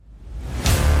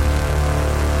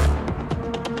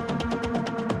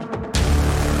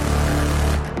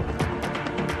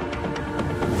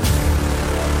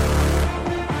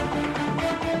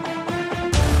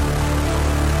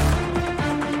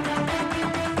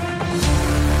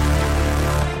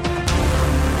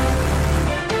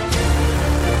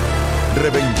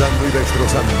Mezclando y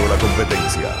destrozando la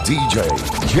competencia. DJ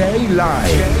J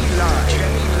Jlite.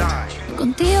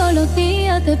 Contigo los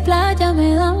días de playa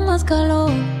me dan más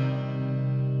calor.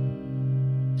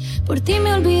 Por ti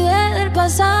me olvidé del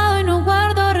pasado y no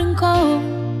guardo rencor.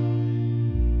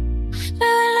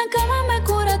 Bebé, en la cama me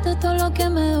curaste todo lo que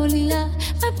me dolía.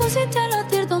 Me pusiste a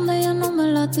latir donde ya no me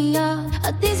latía.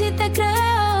 A ti sí te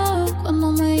creo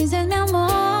cuando me dices mi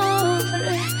amor.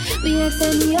 Mi ex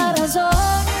tenía razón.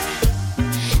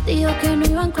 Dijo que no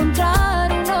iba a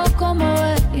encontrar uno como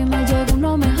él y me llegó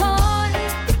uno mejor,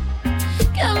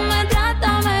 que me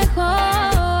trata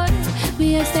mejor.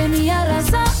 Mi ex tenía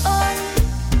razón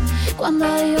cuando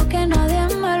dijo que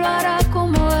nadie me lo hará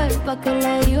como él. ¿Pa' qué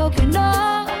le digo que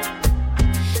no?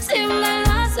 Si me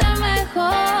lo hace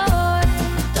mejor.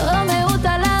 Todo me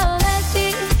gusta al lado de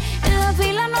ti. En la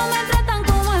fila no me tratan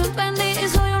como en Fendi.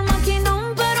 Soy un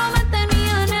maquinón pero me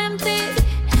tenían en ti.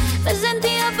 Me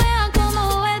sentía fea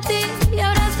como Betty y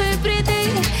ahora estoy pretty.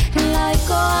 En la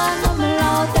disco dándome la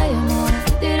botella, amor.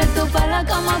 Directo pa' la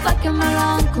cama pa' que me lo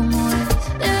hagan como es.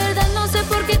 De verdad no sé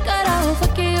por qué carajo fue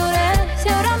que lloré. Si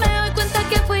ahora me doy cuenta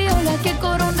que fui yo la que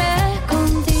coroné.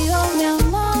 Contigo, mi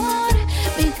amor,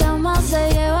 mi cama se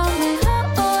lleva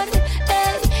mejor.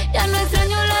 Ey, ya no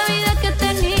extraño la vida que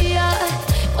tenía.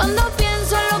 Cuando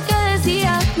pienso en lo que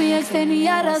decía, mi ex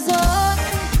tenía razón.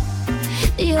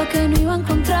 Dijo que no iba a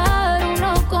encontrar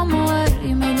uno como él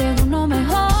y me llegó uno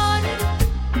mejor,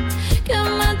 que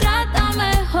me trata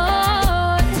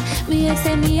mejor. Mi ex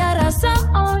tenía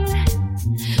razón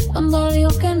cuando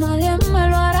dijo que nadie me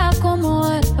lo hará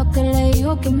como él. ¿Pa' qué le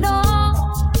digo que no?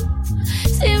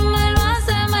 Si me lo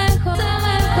hace mejor,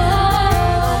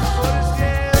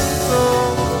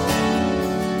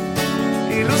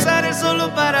 Y lo usaré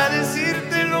solo para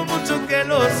decirte lo mucho que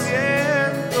lo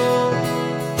siento.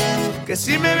 Que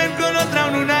si me ven con otra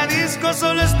en una disco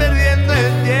solo es perdiendo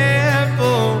el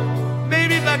tiempo.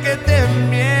 Baby, ¿pa' qué te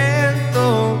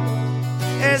miento?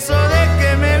 Eso de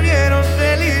que me vieron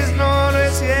feliz no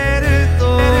es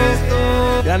cierto.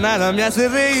 Ya nada me hace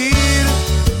reír,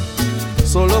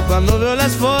 solo cuando veo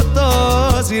las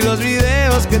fotos y los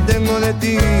videos que tengo de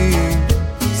ti.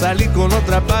 Salí con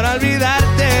otra para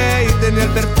olvidarte y tenía el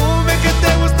perfume que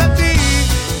te gusta a ti.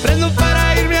 Prendo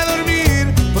para irme a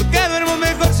dormir, porque duermo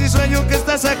mejor si sueño que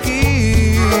estás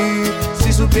aquí.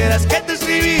 Si supieras que te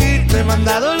escribí, te he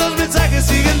mandado los mensajes,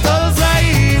 siguen todos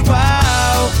ahí.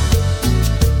 Wow,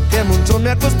 que mucho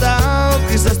me ha costado.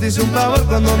 Quizás te hice un favor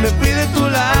cuando me fui de tu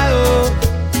lado.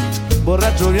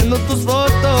 Borracho viendo tus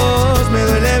fotos, me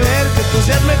duele ver que tú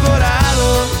seas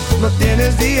mejorado. No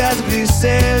tienes días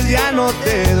grises, ya no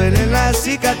te duelen las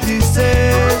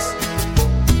cicatrices.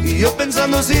 Y yo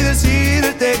pensando si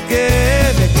decirte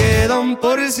que me queda un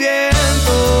 %.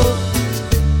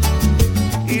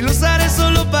 Y lo usaré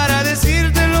solo para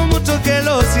decirte lo mucho que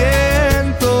lo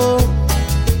siento.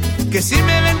 Que si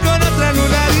me ven con otra en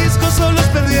una disco solo es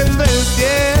perdiendo el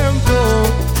tiempo.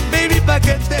 Baby, ¿pa'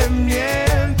 qué te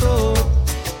miento?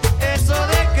 Eso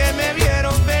de que me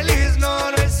vieron feliz no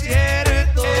es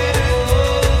cierto.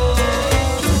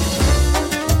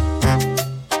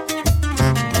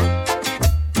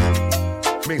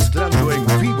 Mezclando en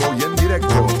vivo y en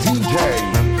directo. DJ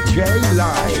J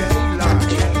Jlite.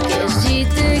 que si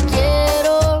te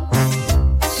quiero,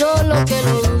 solo que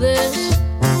no dudes.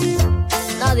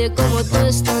 Nadie como tú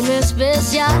es tan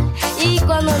especial y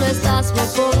cuando no estás me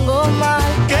pongo mal.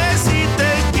 Que si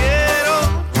te quiero,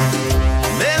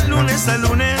 de lunes a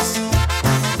lunes,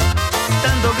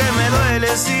 tanto que me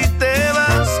duele si te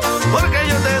vas, porque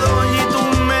yo te doy y tú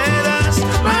me das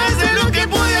más de lo que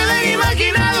pude haber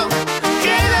imaginado.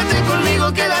 Quédate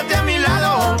conmigo, quédate a mi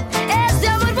lado. Este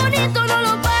amor bonito no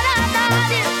lo para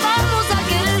nadie. Vamos a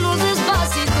querernos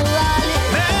despacito, dale.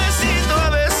 Besito a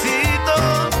besito,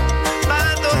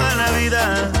 para toda la vida,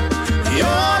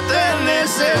 yo te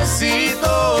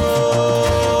necesito.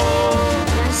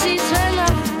 Así suena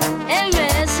el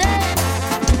MS.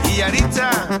 Y Aritza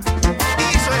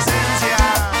y su esencia.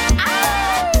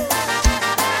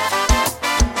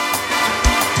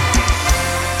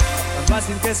 Tan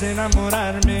fácil que es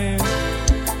enamorarme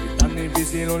y tan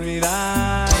difícil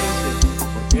olvidarte,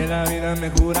 porque la vida me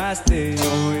juraste y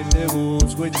hoy te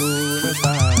busco y tú no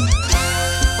estás.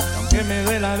 Y aunque me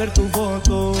duela ver tu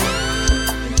foto,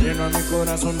 entreno a mi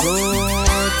corazón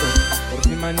roto, por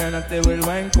si mañana te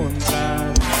vuelvo a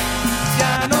encontrar.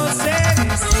 Ya no sé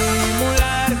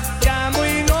disimular, llamo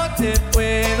y no te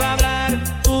puedo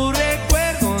hablar. Tu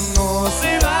recuerdo no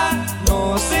se va,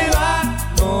 no se va,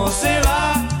 no se va.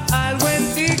 Algo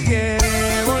en ti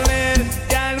quiere volver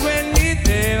y algo en mí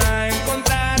te va a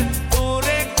encontrar. Tu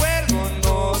recuerdo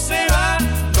no se va,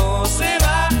 no se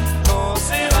va, no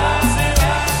se va.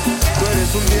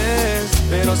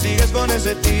 con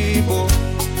ese tipo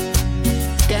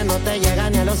que no te llega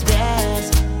ni a los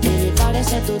pies y ni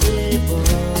parece tu tipo.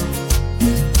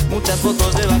 Muchas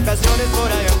fotos de vacaciones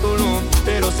por allá en Tulum,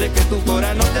 pero sé que tu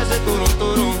cora no te hace turum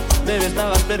turum. Bebé,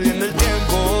 estabas perdiendo el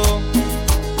tiempo.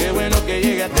 Qué bueno que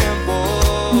llegue a tiempo.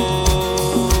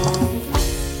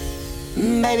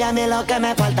 Baby, a mí lo que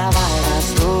me faltaba eras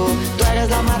tú. Tú eres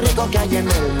lo más rico que hay en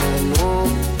el menú.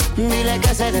 Dile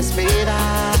que se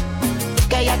despida,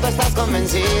 que ya tú estás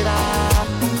convencida.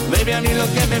 Baby, a mí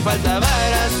lo que me faltaba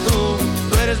eras tú.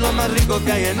 Tú eres lo más rico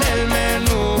que hay en el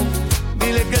menú.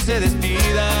 Dile que se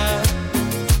despida,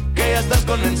 que ya estás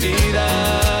convencida.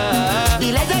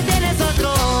 Dile que tienes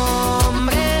otro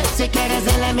hombre. Si quieres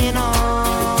dile mi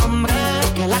nombre.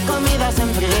 Que la comida se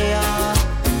enfría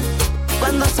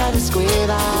cuando se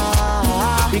descuida.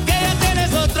 Y que ya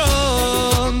tienes otro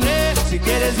hombre. Si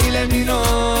quieres dile mi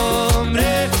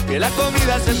nombre. Que la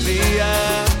comida se enfría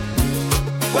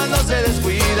cuando se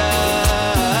descuida.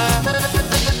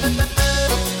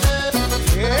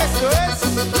 Eso es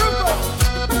Grupo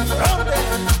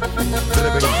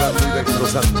reventando y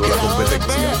destrozando la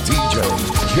competencia.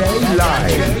 DJ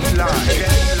Jlite.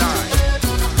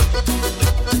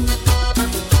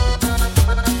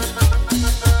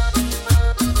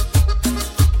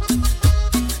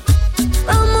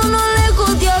 Vámonos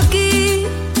lejos de aquí.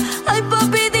 Ay,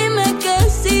 papi, dime que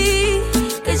sí.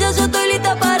 Que ya yo estoy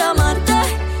lista para amarte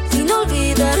sin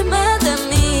olvidarme de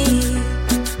mí.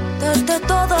 Darte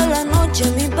toda la noche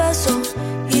mi beso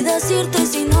y decirte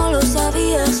si no lo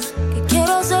sabías que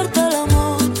quiero hacerte el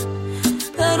amor,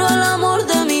 pero el amor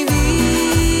de mi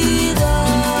vida.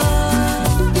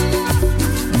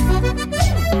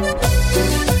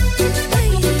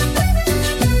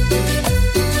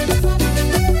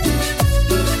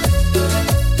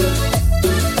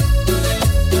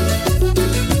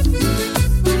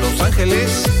 Los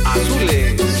Ángeles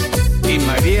Azules y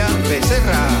María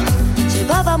Becerra.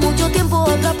 Llevaba mucho tiempo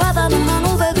atrapada en una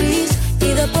nube gris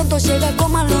y de pronto llega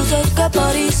con más luces que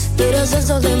París. Eres el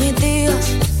sol de mis días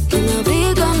que me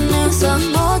abrigan esas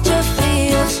noches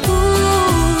frías.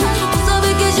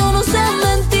 Sabes que yo no sé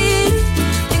mentir.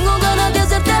 Tengo ganas de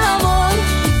hacerte el amor,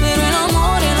 pero el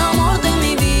amor de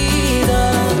mi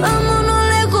vida. Vámonos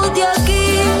lejos de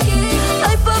aquí.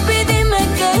 Ay, papi, dime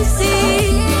que sí.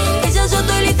 Que ya yo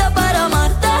estoy lista para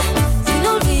amarte sin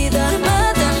olvidarme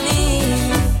de mí.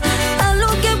 Haz lo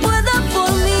que puedas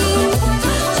por mí,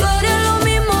 yo haré lo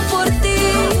mismo por ti.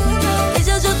 Que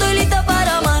ya yo estoy lista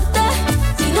para amarte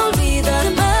sin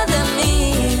olvidarme de mí.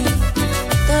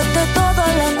 Darte toda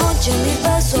la noche mi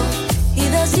beso y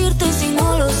decirte si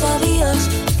no lo sabías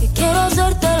que quiero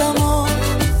hacerte el amor,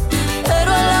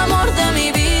 pero el amor de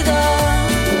mi vida.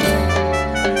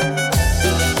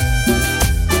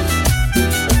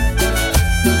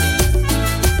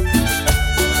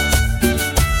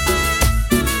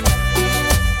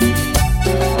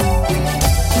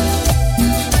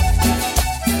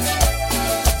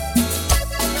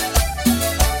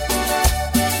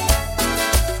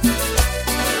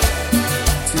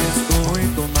 Si estoy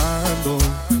tomando,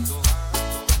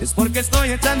 es porque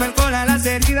estoy echando alcohol a las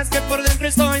heridas que por dentro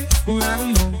estoy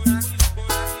curando.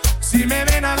 Si me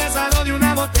ven abrazado de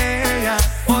una botella,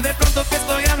 o de pronto que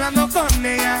estoy hablando con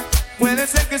ella, puede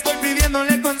ser que estoy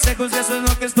pidiéndole consejos y eso es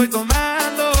lo que estoy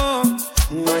tomando.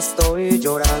 No estoy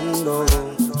llorando.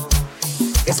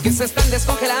 Es que se están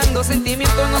descongelando,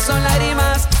 sentimientos no son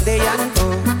lágrimas de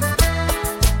llanto.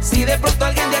 Si de pronto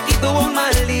alguien de aquí tuvo un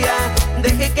mal día,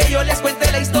 deje que yo les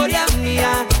cuente la historia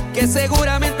mía, que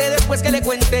seguramente después que le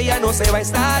cuente ya no se va a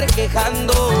estar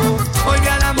quejando.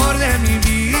 Oiga, el amor de mi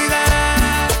vida,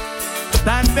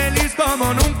 tan feliz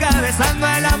como nunca, besando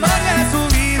el amor de su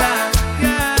vida.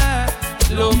 Yeah.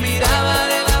 Lo miraba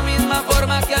de la misma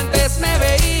forma que antes me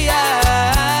veía.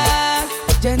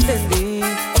 Ya entendí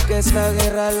que esta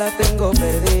guerra la tengo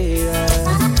perdida.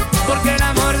 Porque el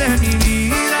amor de mi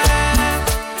vida,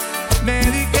 me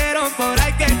dijeron por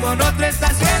ahí que con otro está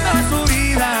haciendo su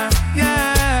vida.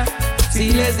 Yeah.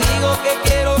 Si les digo que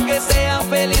quiero que sean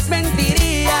feliz,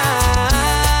 mentiría.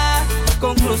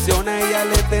 Conclusión, a ella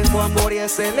le tengo amor y a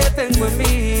ese le tengo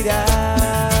envidia.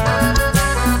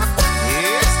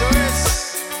 Esto es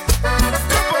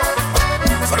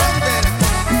Grupo Fronter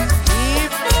Y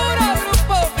puro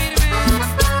grupo firme.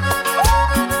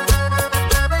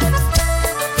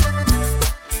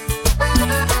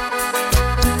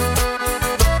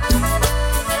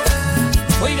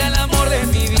 Oiga, el amor de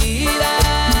mi vida,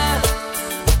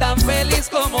 tan feliz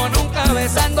como nunca,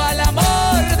 besando al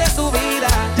amor de su vida.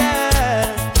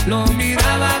 Yeah. Lo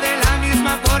miraba de la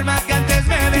misma forma que antes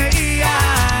me veía,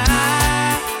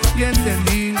 y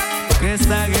entendí que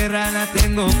esta guerra la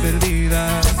tengo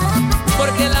perdida.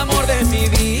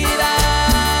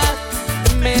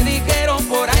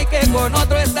 con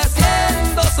otro está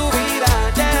haciendo su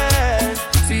vida, yeah.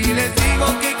 Si les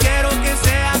digo que quiero que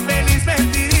sea feliz,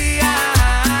 mentiría.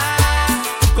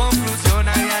 Conclusión,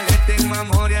 a ella le tengo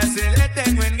amor y a ese le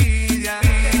tengo envidia.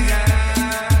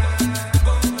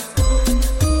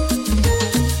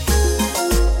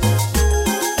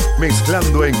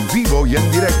 Mezclando en vivo y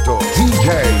en directo,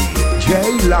 DJ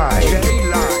Jlite.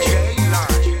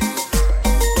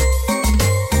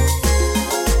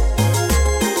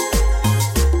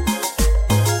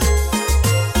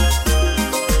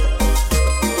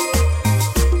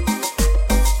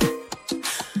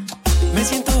 Me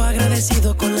siento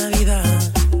agradecido con la vida,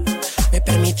 me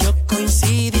permitió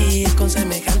coincidir con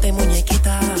semejante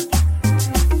muñequita.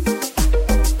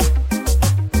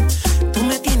 Tú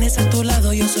me tienes a tu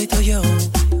lado, yo soy tuyo.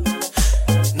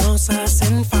 Nos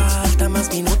hacen falta más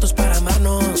minutos para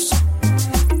amarnos.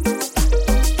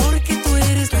 Porque tú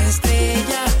eres la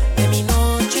estrella de mi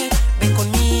noche. Ven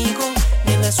conmigo,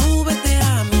 nena, súbete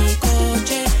a mi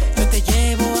coche. Yo te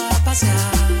llevo a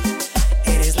pasear.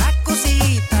 Eres la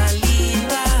cosita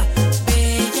linda,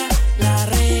 bella, la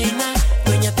reina,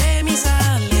 dueña de mis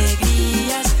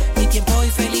alegrías, mi tiempo y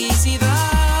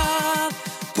felicidad.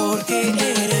 Porque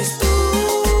eres tú.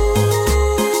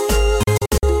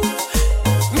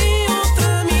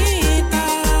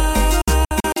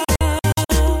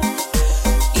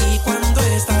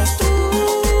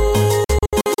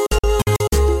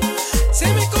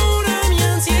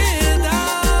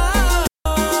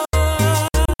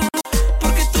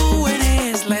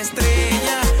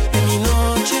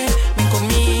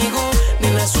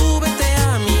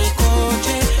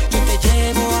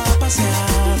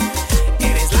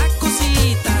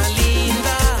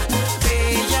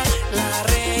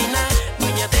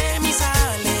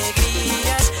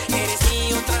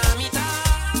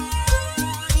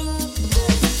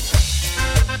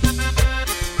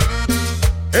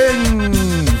 En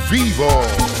vivo,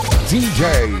 DJ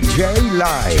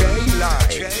Jlite.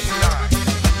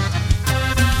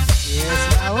 Y es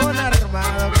la una,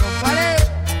 armado, compadre.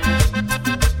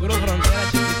 Puro frontera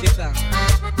chiquitita.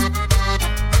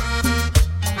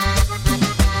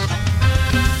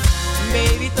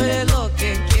 Baby, tú eres lo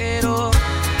que quiero.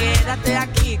 Quédate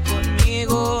aquí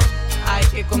conmigo. Hay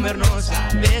que comernos a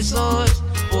besos,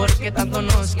 porque tanto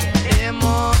nos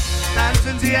queremos. Tan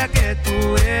sencilla que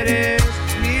tú eres,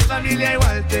 mi familia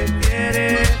igual te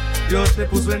quiere. Dios te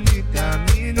puso en mi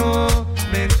camino,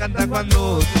 me encanta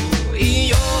cuando tú y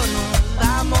yo nos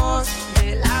damos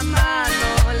de la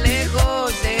mano,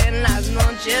 lejos en las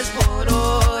noches por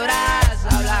horas,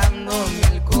 hablando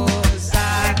mil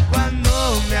cosas.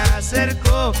 Cuando me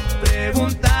acerco,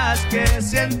 preguntas qué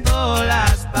siento,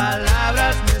 las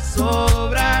palabras me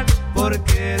sobran,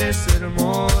 porque eres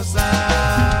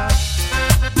hermosa.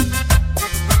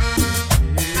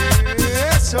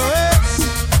 Eso es.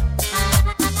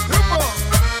 Grupo,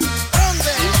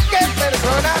 ¿dónde? ¿Qué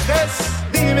personajes?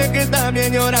 Dime que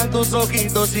también lloran tus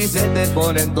ojitos y se te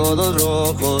ponen todos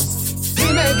rojos.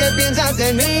 Dime que piensas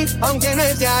en mí, aunque no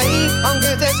esté ahí,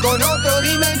 aunque estés con otro,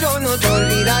 dime yo no te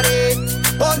olvidaré,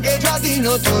 porque yo a ti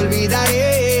no te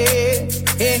olvidaré.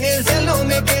 En el cielo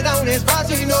me queda un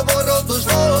espacio y no borro tus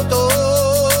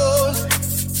fotos.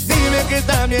 Dime que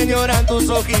también lloran tus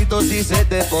ojitos y se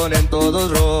te ponen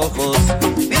todos rojos.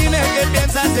 Dime que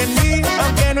piensas en mí,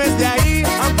 aunque no esté ahí,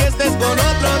 aunque estés con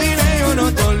otro, dime yo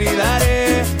no te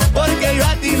olvidaré, porque yo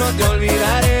a ti no te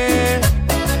olvidaré.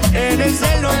 En el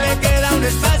cielo me queda un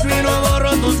espacio y no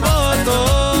borro tus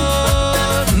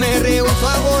fotos. Me rehúso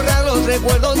a borrar los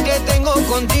recuerdos que tengo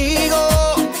contigo.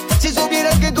 Si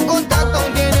supieras que tu contacto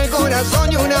aún tiene el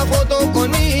corazón y una foto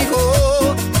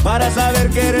conmigo. Para saber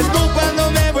que eres tú cuando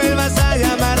me vuelvas a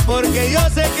llamar, porque yo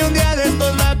sé que un día de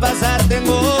estos va a pasar.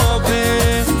 Tengo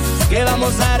fe que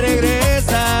vamos a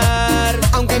regresar,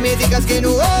 aunque me digas que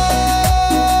no,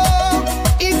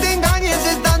 y te engañes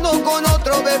estando con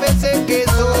otro, bebé, sé que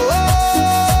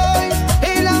soy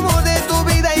el amor de tu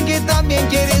vida y que también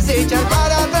quieres echar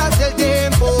para atrás el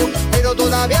tiempo, pero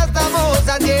todavía estamos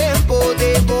a tiempo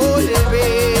de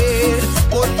volver.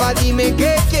 Porfa, dime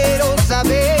que quiero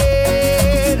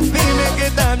saber. Dime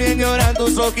que también lloran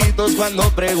tus ojitos cuando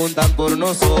preguntan por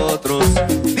nosotros.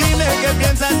 Dime que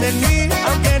piensas en mí,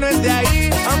 aunque no esté ahí,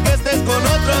 aunque estés con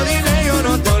otro, dime yo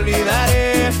no te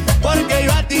olvidaré, porque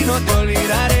yo a ti no te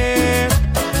olvidaré.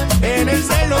 En el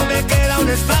cielo me queda un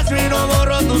espacio y no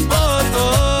borro tus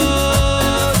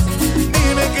fotos.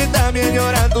 Dime que también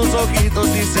lloran tus ojitos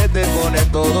y se te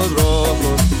ponen todos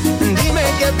rojos. Dime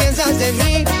que piensas en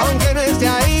mí, aunque no esté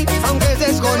ahí, aunque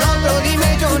estés con otro,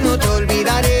 dime yo no te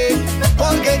olvidaré,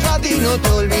 porque yo a ti no te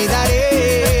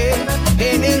olvidaré.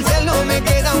 En el cielo me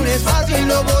queda un espacio y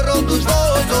no borro tus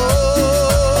fotos.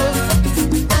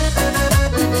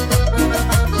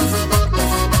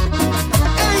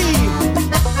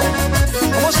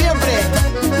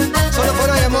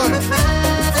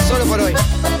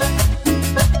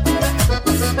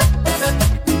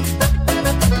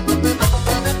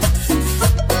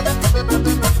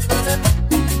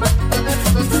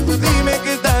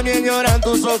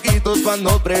 ojitos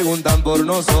cuando preguntan por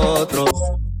nosotros.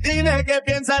 Dime que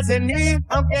piensas en mí,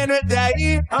 aunque no esté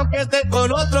ahí, aunque esté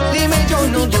con otro. Dime, yo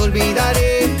no te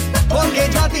olvidaré, porque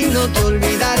yo a ti no te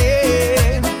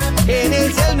olvidaré. En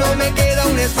el cel no me queda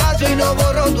un espacio y no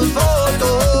borro tus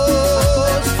fotos.